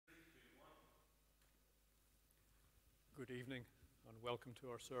Good evening and welcome to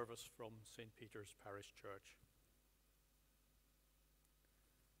our service from St. Peter's Parish Church.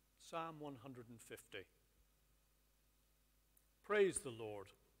 Psalm 150. Praise the Lord.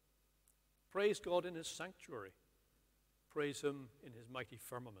 Praise God in his sanctuary. Praise him in his mighty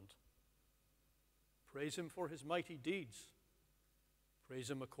firmament. Praise him for his mighty deeds. Praise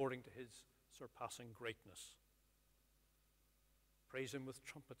him according to his surpassing greatness. Praise him with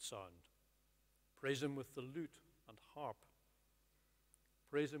trumpet sound. Praise him with the lute and harp.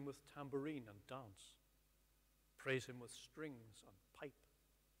 Praise him with tambourine and dance. Praise him with strings and pipe.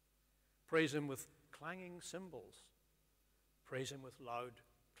 Praise him with clanging cymbals. Praise him with loud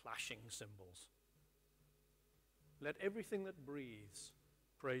clashing cymbals. Let everything that breathes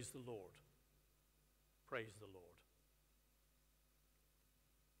praise the Lord. Praise the Lord.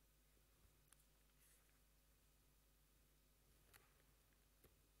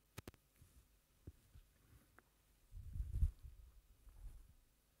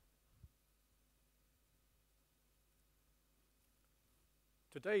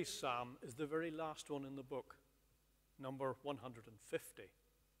 Today's psalm is the very last one in the book, number 150.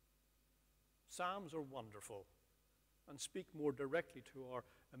 Psalms are wonderful and speak more directly to our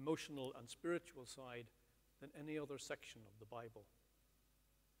emotional and spiritual side than any other section of the Bible.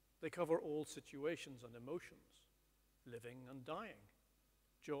 They cover all situations and emotions, living and dying,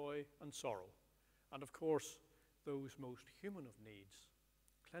 joy and sorrow, and of course, those most human of needs,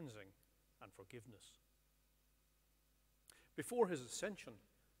 cleansing and forgiveness. Before his ascension,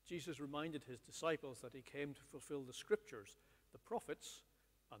 Jesus reminded his disciples that he came to fulfill the scriptures, the prophets,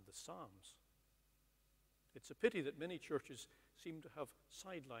 and the Psalms. It's a pity that many churches seem to have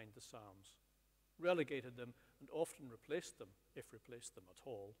sidelined the Psalms, relegated them, and often replaced them, if replaced them at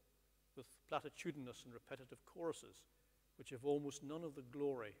all, with platitudinous and repetitive choruses, which have almost none of the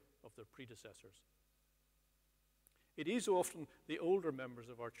glory of their predecessors. It is often the older members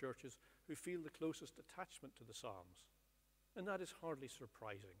of our churches who feel the closest attachment to the Psalms. And that is hardly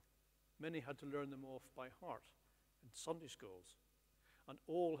surprising. Many had to learn them off by heart in Sunday schools, and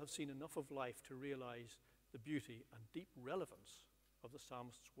all have seen enough of life to realize the beauty and deep relevance of the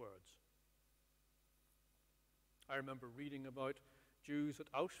psalmist's words. I remember reading about Jews at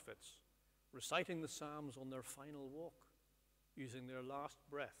Auschwitz reciting the Psalms on their final walk, using their last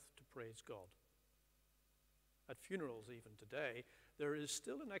breath to praise God. At funerals even today, there is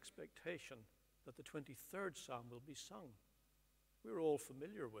still an expectation that the 23rd Psalm will be sung. We're all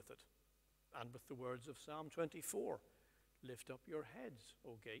familiar with it, and with the words of Psalm 24, "Lift up your heads,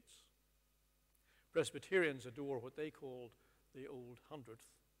 O gates." Presbyterians adore what they called the Old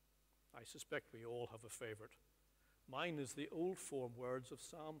Hundredth. I suspect we all have a favorite. Mine is the old form words of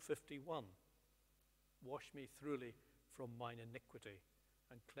Psalm 51. "Wash me thoroughly from mine iniquity,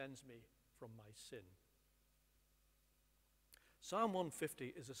 and cleanse me from my sin." Psalm 150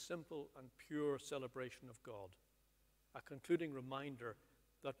 is a simple and pure celebration of God, a concluding reminder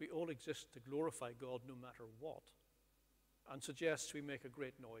that we all exist to glorify God no matter what, and suggests we make a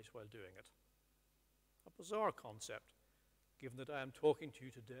great noise while doing it. A bizarre concept, given that I am talking to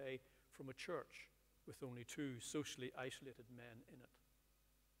you today from a church with only two socially isolated men in it.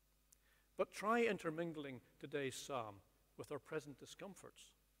 But try intermingling today's psalm with our present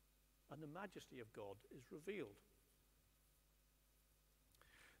discomforts, and the majesty of God is revealed.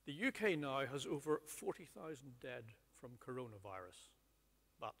 The UK now has over 40,000 dead from coronavirus,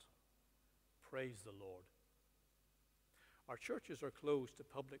 but praise the Lord. Our churches are closed to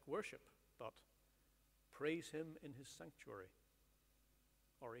public worship, but praise him in his sanctuary.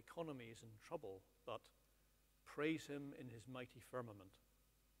 Our economy is in trouble, but praise him in his mighty firmament.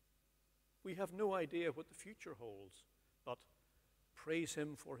 We have no idea what the future holds, but praise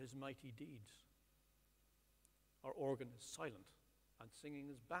him for his mighty deeds. Our organ is silent, and singing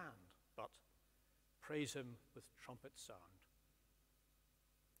is banned, but praise him with trumpet sound.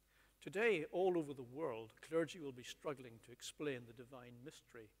 Today, all over the world, clergy will be struggling to explain the divine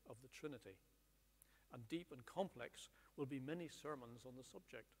mystery of the Trinity, and deep and complex will be many sermons on the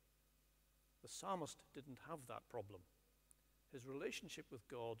subject. The psalmist didn't have that problem. His relationship with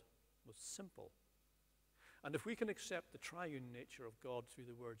God was simple. And if we can accept the triune nature of God through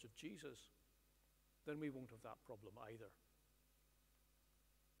the words of Jesus, then we won't have that problem either.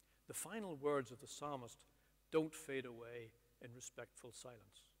 The final words of the psalmist don't fade away in respectful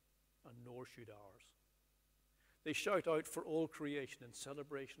silence, and nor should ours. They shout out for all creation in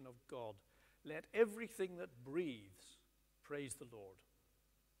celebration of God. Let everything that breathes praise the Lord.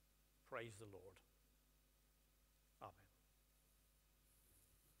 Praise the Lord. Amen.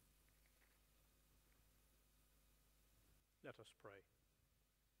 Let us pray.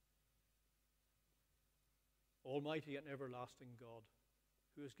 Almighty and everlasting God,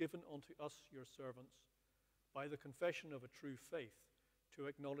 who has given unto us, your servants, by the confession of a true faith,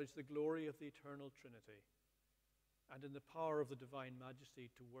 to acknowledge the glory of the eternal Trinity, and in the power of the divine majesty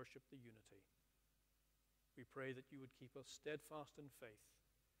to worship the unity. We pray that you would keep us steadfast in faith,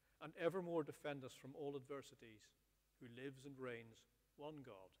 and evermore defend us from all adversities, who lives and reigns, one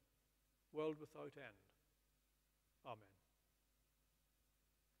God, world without end. Amen.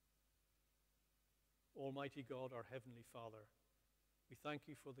 Almighty God, our heavenly Father, we thank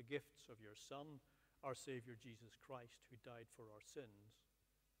you for the gifts of your Son, our Saviour Jesus Christ, who died for our sins,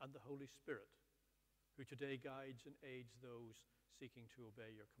 and the Holy Spirit, who today guides and aids those seeking to obey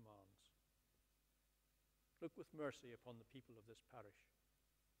your commands. Look with mercy upon the people of this parish.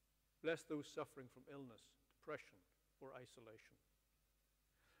 Bless those suffering from illness, depression, or isolation.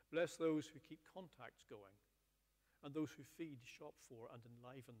 Bless those who keep contacts going, and those who feed, shop for, and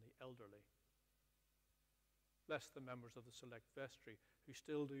enliven the elderly. Bless the members of the select vestry who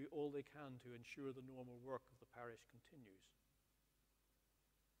still do all they can to ensure the normal work of the parish continues.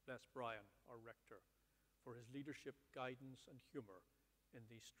 Bless Brian, our rector, for his leadership, guidance, and humour in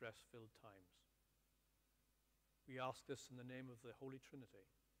these stress-filled times. We ask this in the name of the Holy Trinity,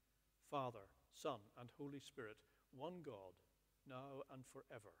 Father, Son, and Holy Spirit, one God, now and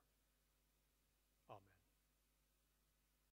forever.